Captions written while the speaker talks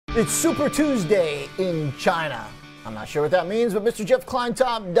It's Super Tuesday in China. I'm not sure what that means, but Mr. Jeff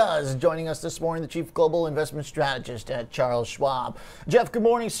Kleintop does. Joining us this morning, the Chief Global Investment Strategist at Charles Schwab. Jeff, good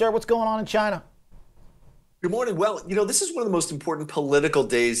morning, sir. What's going on in China? Good morning. Well, this is one of the most important political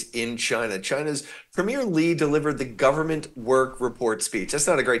days in China. China's Premier Li delivered the government work report speech. That's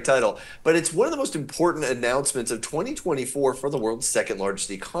not a great title, but it's one of the most important announcements of 2024 for the world's second largest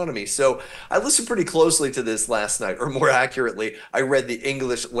economy. So I listened pretty closely to this last night, or more accurately, I read the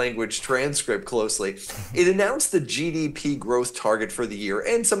English language transcript closely. It announced the GDP growth target for the year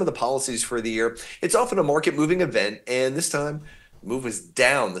and some of the policies for the year. It's often a market moving event, and this time, move was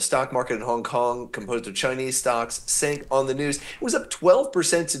down. The stock market in Hong Kong, composed of Chinese stocks, sank on the news. It was up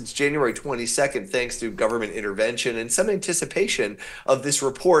 12% since January 22nd, thanks to government intervention and some anticipation of this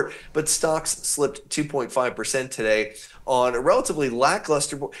report. But stocks slipped 2.5% today on a relatively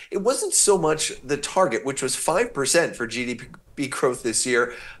lackluster. It wasn't so much the target, which was 5% for GDP growth this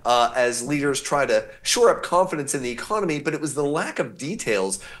year, as leaders try to shore up confidence in the economy, but it was the lack of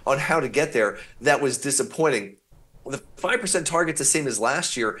details on how to get there that was disappointing. The 5% target's the same as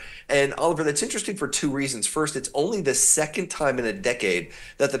last year. And Oliver, that's interesting for two reasons. First, it's only the second time in a decade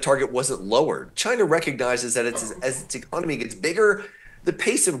that the target wasn't lowered. China recognizes that as its economy gets bigger, the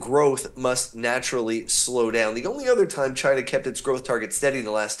pace of growth must naturally slow down. The only other time China kept its growth target steady in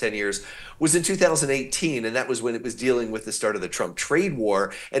the last 10 years was in 2018, and that was when it was dealing with the start of the Trump trade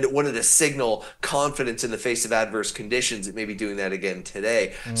war, and it wanted to signal confidence in the face of adverse conditions. It may be doing that again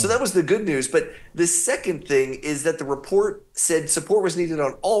today. So that was the good news. But the second thing is that the report said support was needed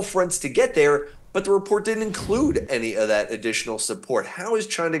on all fronts to get there, but the report didn't include any of that additional support. How is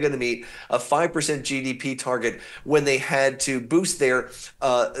China going to meet a 5% GDP target when they had to boost their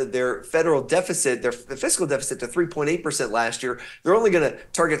federal deficit, their fiscal deficit to 3.8% last year? They're only going to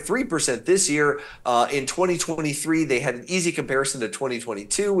target 3% this year. In 2023, they had an easy comparison to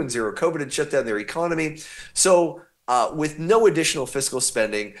 2022 when zero COVID had shut down their economy. So with no additional fiscal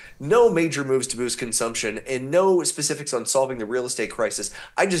spending, no major moves to boost consumption, and no specifics on solving the real estate crisis,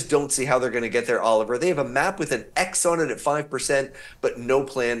 I just don't see how they're going to get there, Oliver. They have a map with an X on it at 5%, but no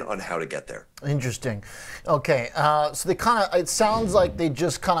plan on how to get there. Interesting. Okay, so it sounds like they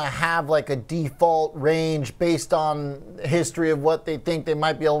just kind of have like a default range based on history of what they think they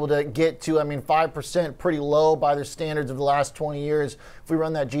might be able to get to. I mean, 5%, pretty low by their standards of the last 20 years. If we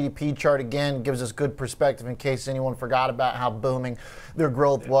run that GDP chart again, it gives us good perspective in case anyone forgot about how booming their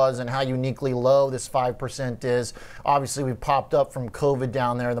growth was and how uniquely low this 5% is. Obviously, we popped up from COVID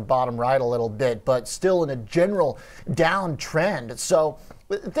down there in the bottom right a little bit, but still in a general downtrend. So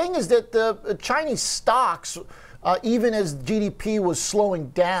the thing is that the Chinese stocks, even as GDP was slowing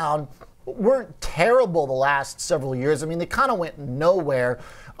down, weren't terrible the last several years. I mean, they kind of went nowhere.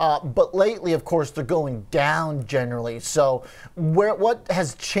 But lately, of course, they're going down generally. So what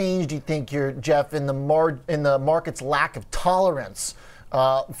has changed, do you think, here, Jeff, in the market's lack of tolerance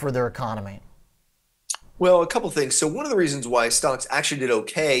for their economy? Well, a couple things. So one of the reasons why stocks actually did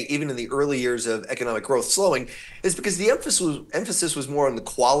okay, even in the early years of economic growth slowing, is because the emphasis was more on the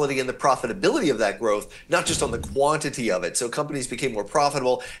quality and the profitability of that growth, not just on the quantity of it. So companies became more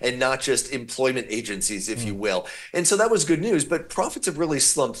profitable and not just employment agencies, if you will. And so that was good news. But profits have really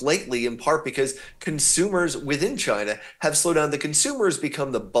slumped lately, in part because consumers within China have slowed down. The consumers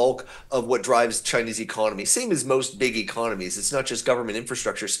become the bulk of what drives Chinese economy. Same as most big economies. It's not just government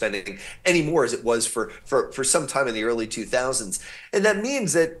infrastructure spending anymore as it was for some time in the early 2000s. And that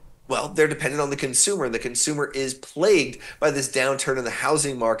means that, well, they're dependent on the consumer, and the consumer is plagued by this downturn in the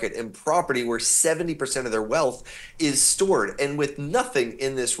housing market and property, where 70% of their wealth is stored. And with nothing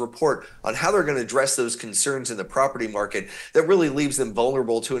in this report on how they're going to address those concerns in the property market, that really leaves them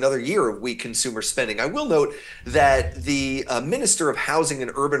vulnerable to another year of weak consumer spending. I will note that the Minister of Housing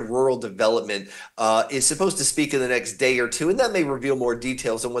and Urban Rural Development is supposed to speak in the next day or two, and that may reveal more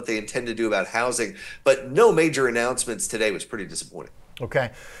details on what they intend to do about housing. But no major announcements today. Was pretty disappointing.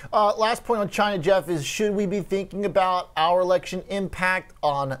 Okay. Last point on China, Jeff, is should we be thinking about our election impact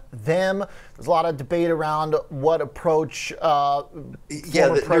on them? There's a lot of debate around what approach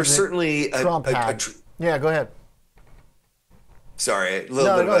there's certainly Trump had. Yeah, go ahead. Sorry, a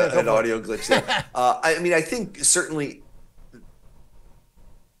little bit of an audio glitch there. I mean, I think certainly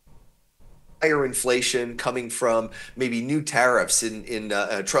higher inflation coming from maybe new tariffs in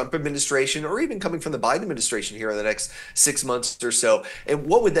Trump administration, or even coming from the Biden administration here in the next 6 months or so. And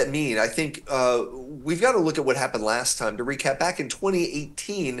what would that mean? I think we've got to look at what happened last time. To recap, back in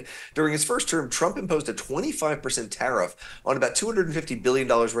 2018, during his first term, Trump imposed a 25% tariff on about $250 billion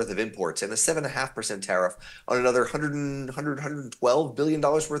worth of imports and a 7.5% tariff on another $112 billion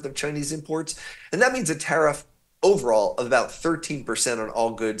worth of Chinese imports. And that means a tariff overall of about 13% on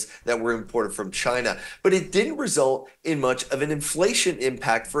all goods that were imported from China. But it didn't result in much of an inflation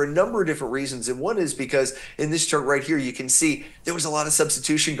impact for a number of different reasons. And one is because in this chart right here, you can see there was a lot of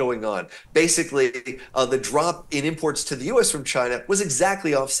substitution going on. Basically, the drop in imports to the US from China was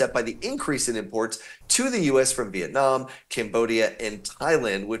exactly offset by the increase in imports to the US from Vietnam, Cambodia, and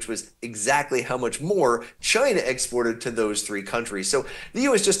Thailand, which was exactly how much more China exported to those three countries. So the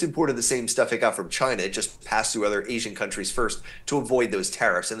US just imported the same stuff it got from China. It just passed through other Asian countries first to avoid those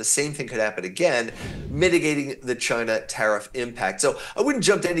tariffs. And the same thing could happen again, mitigating the China tariff impact. So I wouldn't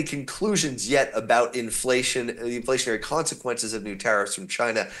jump to any conclusions yet about inflation, the inflationary consequences of new tariffs from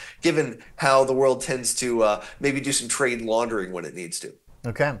China, given how the world tends to maybe do some trade laundering when it needs to.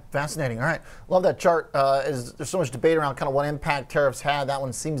 Okay, fascinating. All right, love that chart. There's so much debate around kind of what impact tariffs had. That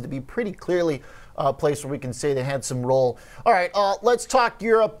one seems to be pretty clearly a place where we can say they had some role. All right, let's talk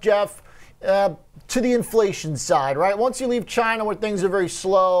Europe, Jeff. To the inflation side, right? Once you leave China where things are very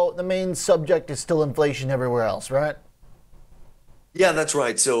slow, the main subject is still inflation everywhere else, right? Yeah, that's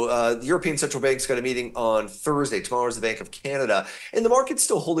right. So the European Central Bank's got a meeting on Thursday. Tomorrow is the Bank of Canada. And the market's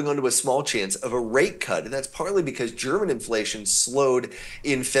still holding on to a small chance of a rate cut. And that's partly because German inflation slowed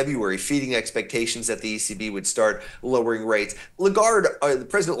in February, feeding expectations that the ECB would start lowering rates.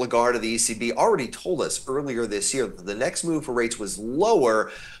 President Lagarde of the ECB already told us earlier this year that the next move for rates was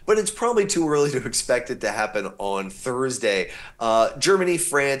lower, but it's probably too early to expect it to happen on Thursday. Germany,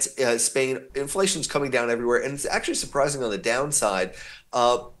 France, Spain, inflation's coming down everywhere. And it's actually surprising on the downside.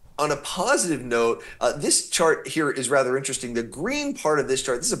 On a positive note, this chart here is rather interesting. The green part of this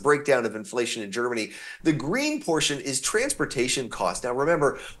chart, this is a breakdown of inflation in Germany. The green portion is transportation costs. Now,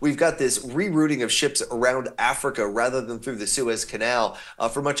 remember, we've got this rerouting of ships around Africa rather than through the Suez Canal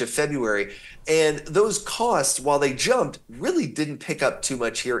for much of February. And those costs, while they jumped, really didn't pick up too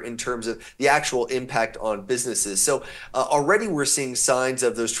much here in terms of the actual impact on businesses. So already we're seeing signs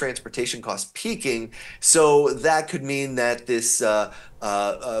of those transportation costs peaking. So that could mean that this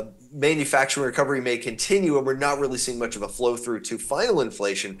manufacturing recovery may continue, and we're not really seeing much of a flow through to final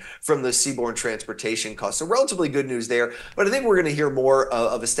inflation from the seaborne transportation costs. So relatively good news there, but I think we're going to hear more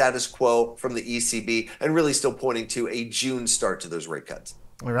of a status quo from the ECB and really still pointing to a June start to those rate cuts.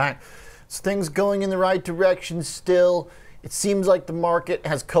 All right. So things going in the right direction still. It seems like the market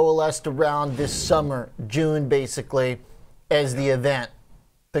has coalesced around this summer, June basically, as the event.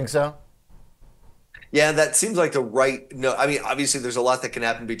 Think so? Yeah, that seems like the right. No, I mean, obviously, there's a lot that can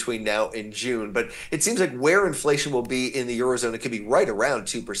happen between now and June, but it seems like where inflation will be in the Eurozone, it could be right around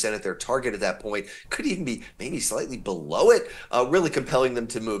 2% at their target at that point. Could even be maybe slightly below it, really compelling them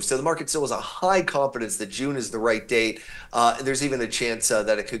to move. So the market still has a high confidence that June is the right date. And there's even a chance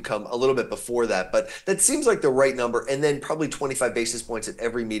that it could come a little bit before that, but that seems like the right number. And then probably 25 basis points at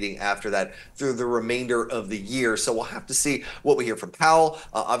every meeting after that through the remainder of the year. So we'll have to see what we hear from Powell.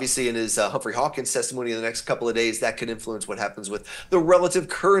 Obviously, in his Humphrey Hawkins testimony in the next couple of days, that could influence what happens with the relative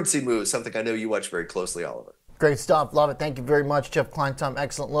currency moves, something I know you watch very closely, Oliver. Great stuff. Love it. Thank you very much, Jeff Kleintop.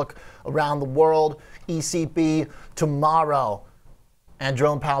 Excellent look around the world. ECB tomorrow. And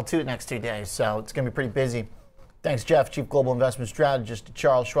Jerome Powell, too, next 2 days. So it's going to be pretty busy. Thanks, Jeff, Chief Global Investment Strategist at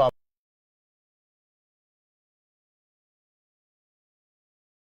Charles Schwab.